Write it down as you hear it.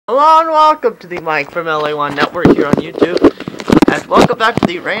Hello and welcome to the Mike from LA1 Network here on YouTube. And welcome back to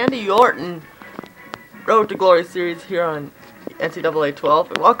the Randy Orton Road to Glory series here on NCAA 12.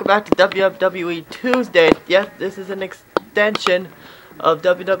 And welcome back to WWE Tuesdays. Yes, this is an extension of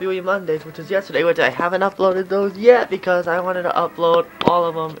WWE Mondays, which is yesterday, which I haven't uploaded those yet because I wanted to upload all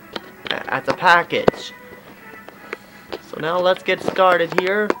of them as a package. So now let's get started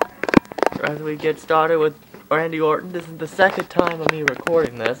here. As we get started with Randy Orton, this is the second time of me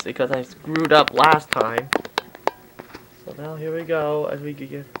recording this because I screwed up last time. So now here we go as we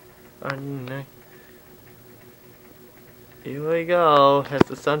get on. Here we go as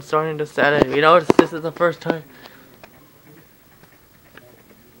the sun's starting to set. And you notice this is the first time.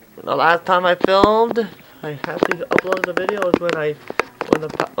 The last time I filmed, I had to upload the videos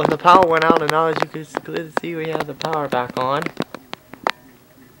when the power went out, and now as you can clearly see, we have the power back on.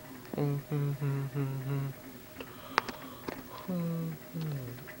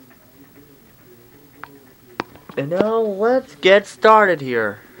 And now let's get started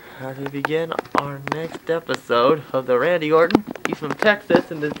here as we begin our next episode of the Randy Orton. He's from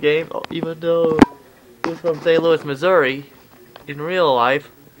Texas in this game, even though he's from St. Louis, Missouri in real life.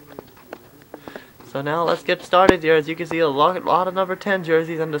 So now let's get started here. As you can see, a lot of number 10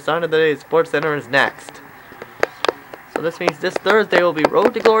 jerseys, and the sign of the day, Sports Center, is next. So this means this Thursday will be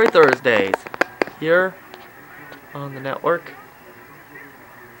Road to Glory Thursdays here on the network.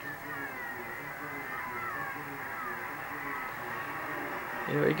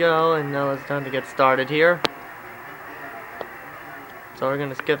 Here we go, and now it's time to get started here. So we're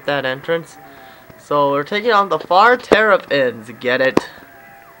gonna skip that entrance. So we're taking on the Pharr Terrapins, get it?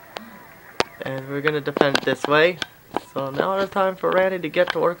 And we're gonna defend it this way. So now it's time for Randy to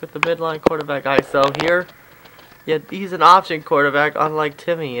get to work with the midline quarterback ISO here. Yet he's an option quarterback, unlike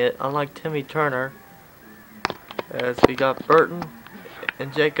Timmy Turner. As we got Burton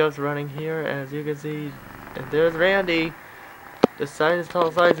and Jacobs running here, as you can see, and there's Randy. The side is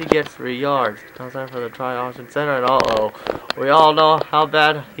tall size, he gets 3 yards. Now time for the try option center, and uh-oh. We all know how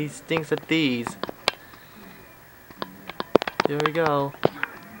bad he stinks at these. Here we go.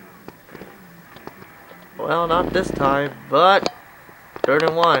 Well, not this time, but 3rd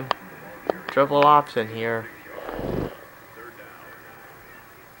and 1. Triple option here.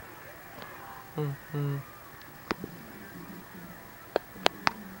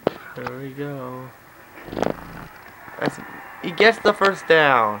 There we go. He gets the first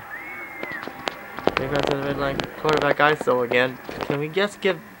down. We go to the midline quarterback ISO again. Can we just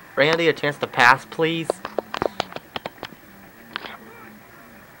give Randy a chance to pass, please?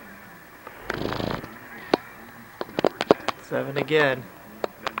 Seven again.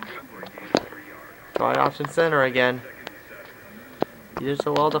 Try option center again. He did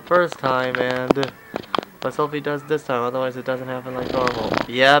so well the first time, and let's hope he does this time, otherwise it doesn't happen like normal.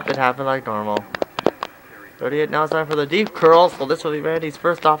 Yep, it happened like normal. 38, now it's time for the deep curl, so this will be Randy's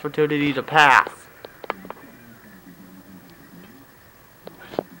first opportunity to pass.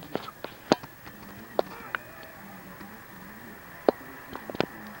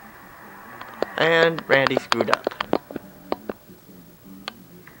 And Randy screwed up.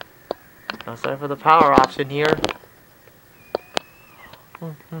 Now it's time for the power option here.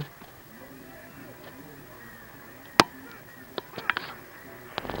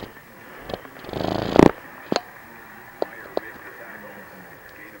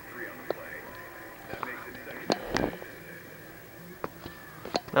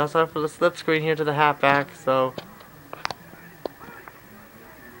 Now it's time for the slip screen here to the halfback, so.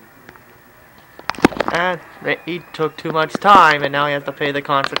 And he took too much time, and now he has to pay the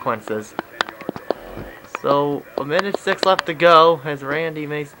consequences. So, 1:06 left to go as Randy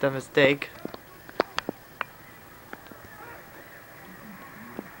makes the mistake.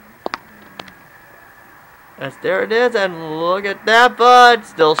 As there it is, and look at that, but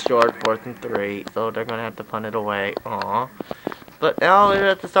still short, 4th and 3. So they're going to have to punt it away. Aww. But now we're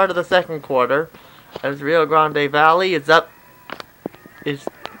at the start of the second quarter, as Rio Grande Valley is up. There's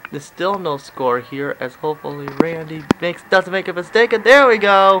still no score here, as hopefully Randy doesn't make a mistake, and there we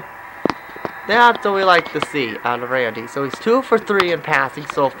go. That's what we like to see out of Randy. So he's 2 for 3 in passing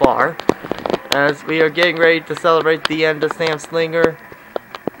so far, as we are getting ready to celebrate the end of Sam Slinger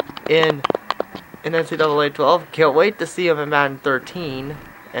in NCAA 12. Can't wait to see him in Madden 13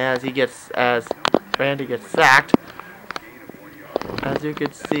 as Randy gets sacked. As you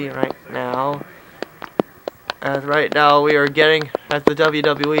can see right now, we are getting, as the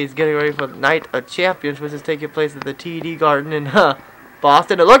WWE is getting ready for the Night of Champions, which is taking place at the TD Garden in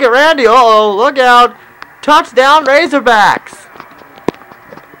Boston. And look at Randy, uh-oh, look out, touchdown Razorbacks!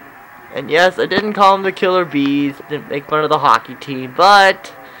 And yes, I didn't call them the Killer Bees, didn't make fun of the hockey team,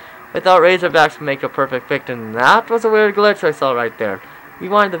 but I thought Razorbacks would make a perfect pick, and that was a weird glitch I saw right there.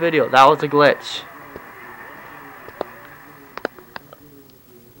 Rewind the video. That was a glitch.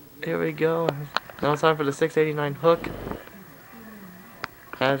 Here we go. Now it's time for the 689 hook.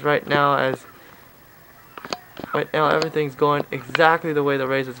 Right now everything's going exactly the way the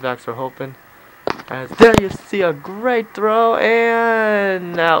Razorbacks are hoping. As there you see a great throw,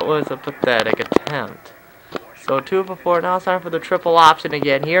 and that was a pathetic attempt. So 2 for 4. Now it's time for the triple option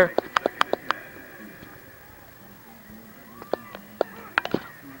again here.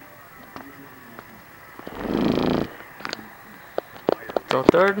 So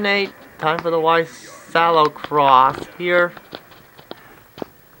 3rd and 8. Time for the wide shallow cross here.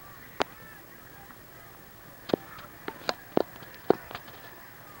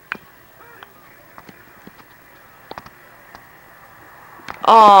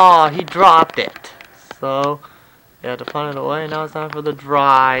 Oh, he dropped it. So, you have to punt it away. Now it's time for the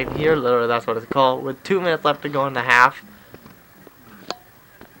drive here. Literally, that's what it's called. With 2 minutes left to go in the half.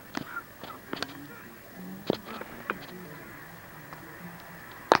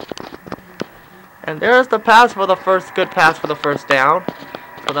 And there's the pass for the good pass for the first down.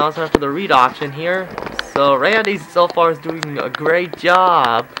 So now it's time for the read option here. So Randy so far is doing a great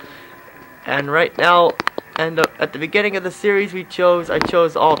job. And right now, at the beginning of the series, I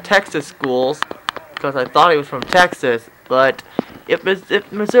chose all Texas schools because I thought he was from Texas. But if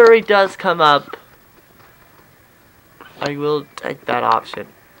Missouri does come up, I will take that option.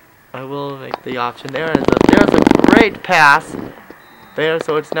 I will make the option there. There's a great pass there.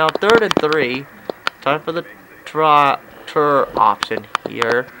 So it's now 3rd and 3. Time for the TR option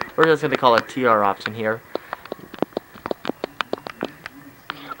here. We're just going to call it TR option here.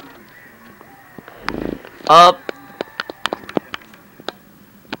 Up.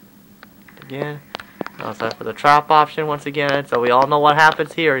 Again. Now it's time for the trap option once again. So we all know what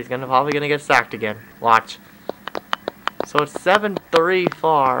happens here. He's probably going to get sacked again. Watch. So it's 7-3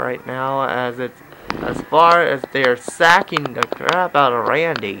 Pharr right now, as far as they're sacking the crap out of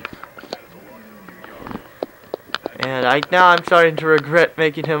Randy. And now I'm starting to regret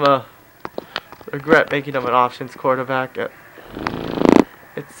making him an options quarterback.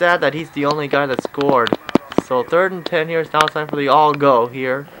 It's sad that he's the only guy that scored. So 3rd and 10 here. It's now time for the all go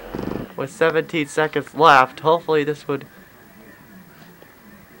here, with 17 seconds left. Hopefully this will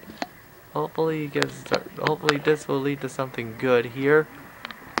lead to something good here.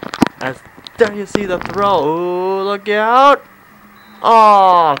 As there you see the throw. Ooh, look out!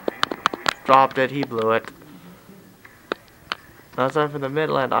 Oh, dropped it. He blew it. Now it's time for the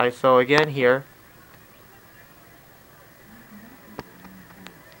Midland ISO again here.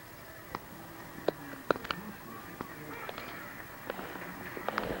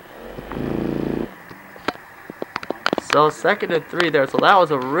 So 2nd and 3 there. So that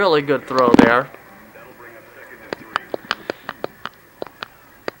was a really good throw there.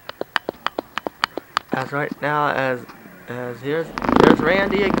 As right now, as here's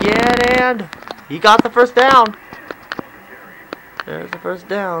Randy again, and he got the first down. There's the first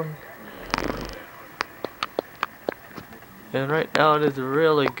down. And right now it is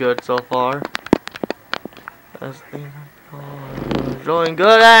really good so far. As things are going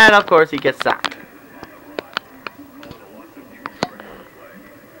good, and of course he gets sacked.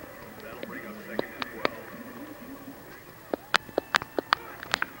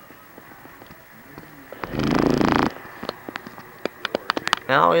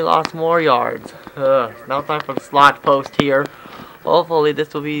 Now he lost more yards. Now time for the slot post here. Hopefully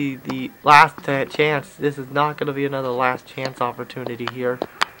this will be the last chance. This is not going to be another last chance opportunity here.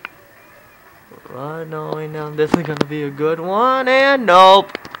 Knowing now this is going to be a good one, and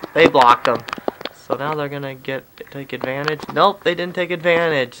nope, they blocked him. So now they're going to take advantage. Nope, they didn't take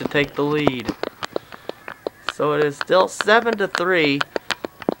advantage to take the lead. So it is still 7-3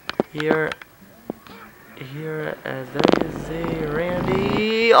 here. As there you see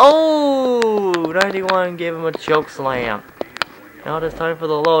Randy. Oh, 91 gave him a choke slam. Now it is time for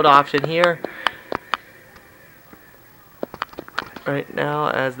the load option here. Right now,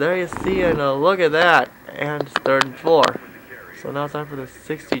 as there you see, and look at that, and it's 3rd and 4. So now it's time for the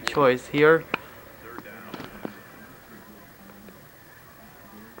 60 choice here.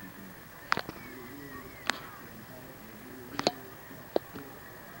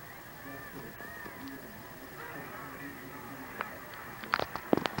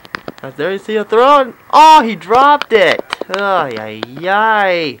 As there you see a throw, and oh, he dropped it. Oh,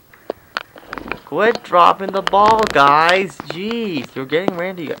 yay. Quit dropping the ball, guys. Jeez, you're getting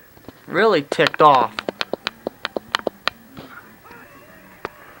Randy really ticked off.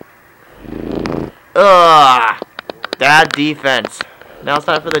 Ugh, bad defense. Now it's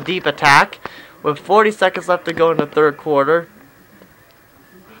time for the deep attack. With 40 seconds left to go in the third quarter.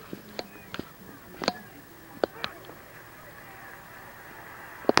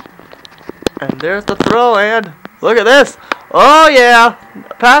 And there's the throw, and look at this. Oh yeah,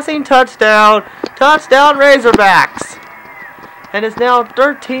 passing touchdown. Touchdown Razorbacks. And it's now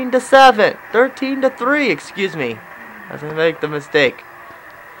 13-7. 13-3, excuse me. As I make the mistake.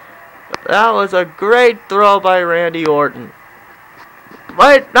 But that was a great throw by Randy Orton.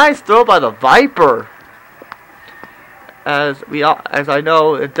 Right, nice throw by the Viper. As I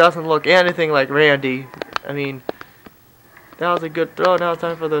know, it doesn't look anything like Randy. I mean, that was a good throw. Now it's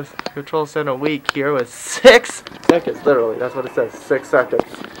time for the control center weak here with 6 seconds, literally. That's what it says, 6 seconds.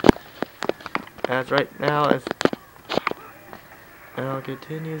 As right now, as now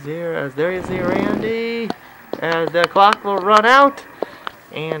continues here, as there you see Randy, as the clock will run out,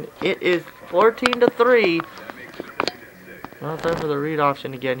 and it is 14-3. Now it's time for the read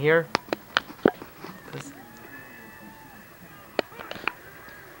option again here.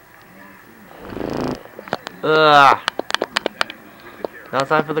 Now it's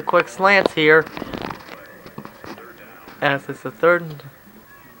time for the quick slants here. As it's the third.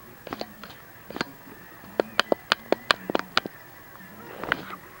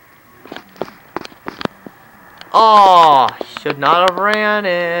 Oh, should not have ran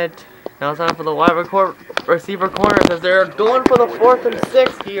it. Now it's time for the wide receiver corners as they're going for the 4th and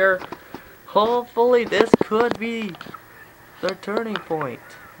 6 here. Hopefully this could be the turning point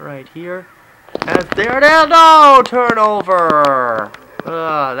right here. As there it is, no turnover.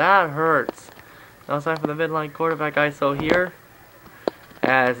 That hurts. Now it's time for the midline quarterback ISO here.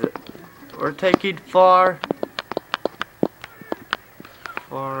 As we're taking Pharr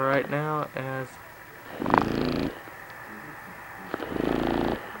for right now. As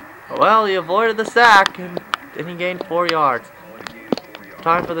well, he avoided the sack and he gained 4 yards.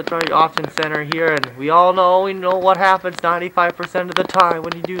 Time for the try option center here, and we know what happens 95% of the time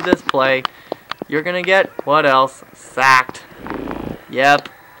when you do this play. You're gonna get, what else? Sacked. Yep.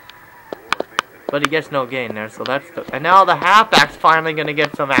 But he gets no gain there, so that's the... And now the halfback's finally gonna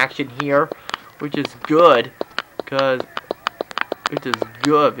get some action here, which is good, because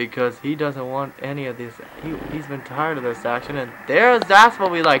he doesn't want any of this. He's been tired of this action, and that's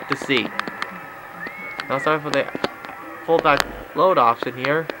what we like to see. Now it's time for the fullback load option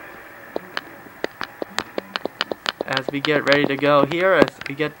here. As we get ready to go here, as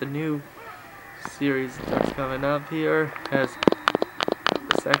we get the new series that's coming up here, as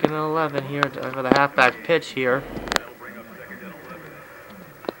 2nd and 11 here for the halfback pitch here.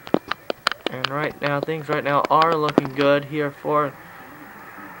 And right now, things right now are looking good here for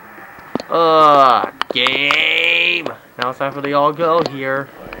game. Now it's time for the all go here.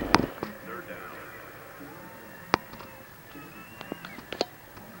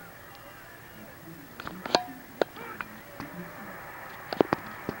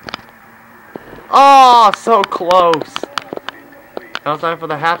 Oh, so close. Now it's time for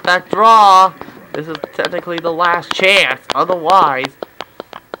the halfback draw. This is technically the last chance. Otherwise,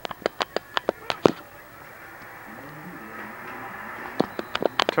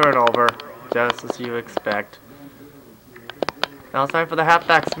 turnover, just as you expect. Now it's time for the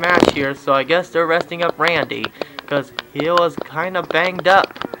halfback smash here. So I guess they're resting up Randy because he was kind of banged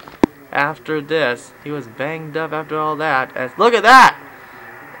up after this. He was banged up after all that. As look at that.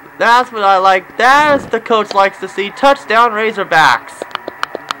 That's what I like. That's the coach likes to see. Touchdown Razorbacks.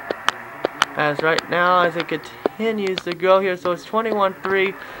 As right now, as it continues to go here, so it's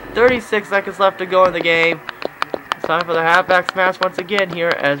 21-3, 36 seconds left to go in the game. It's time for the halfback smash once again here,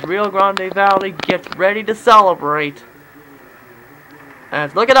 as Rio Grande Valley gets ready to celebrate.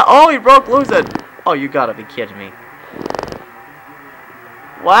 And look at that! Oh, he broke loose it. Oh, you gotta be kidding me!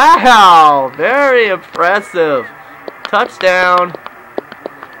 Wow, very impressive. Touchdown.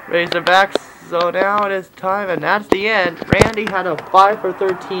 Razorbacks. So now it is time, and that's the end. Randy had a 5 for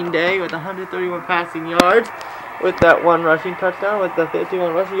 13 day with 131 passing yards, with that 1 rushing touchdown, with the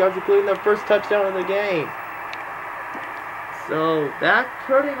 51 rushing yards, including the first touchdown of the game. So that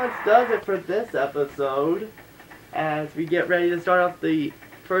pretty much does it for this episode, as we get ready to start off the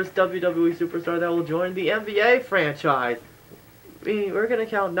first WWE superstar that will join the NBA franchise. We're going to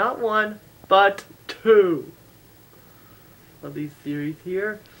count not 1, but 2 of these series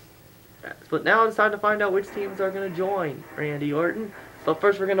here. But now it's time to find out which teams are going to join Randy Orton. But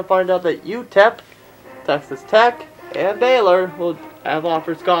first we're going to find out that UTEP, Texas Tech, and Baylor will have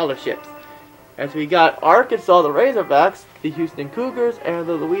offered scholarships. As we got Arkansas, the Razorbacks, the Houston Cougars, and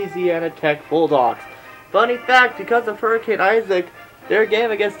the Louisiana Tech Bulldogs. Funny fact, because of Hurricane Isaac, their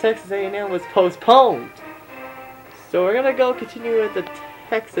game against Texas A&M was postponed. So we're gonna go continue with the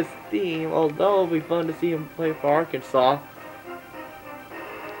Texas theme, although it'll be fun to see him play for Arkansas.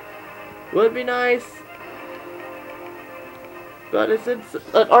 Would be nice, but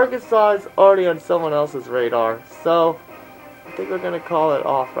Arkansas is already on someone else's radar, so I think we're gonna call it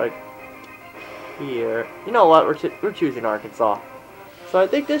off right here. You know what? We're choosing Arkansas. So I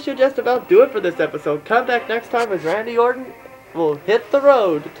think this should just about do it for this episode. Come back next time as Randy Orton will hit the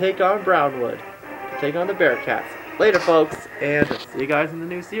road to take on Brownwood, to take on the Bearcats. Later, folks, and see you guys in the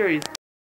new series.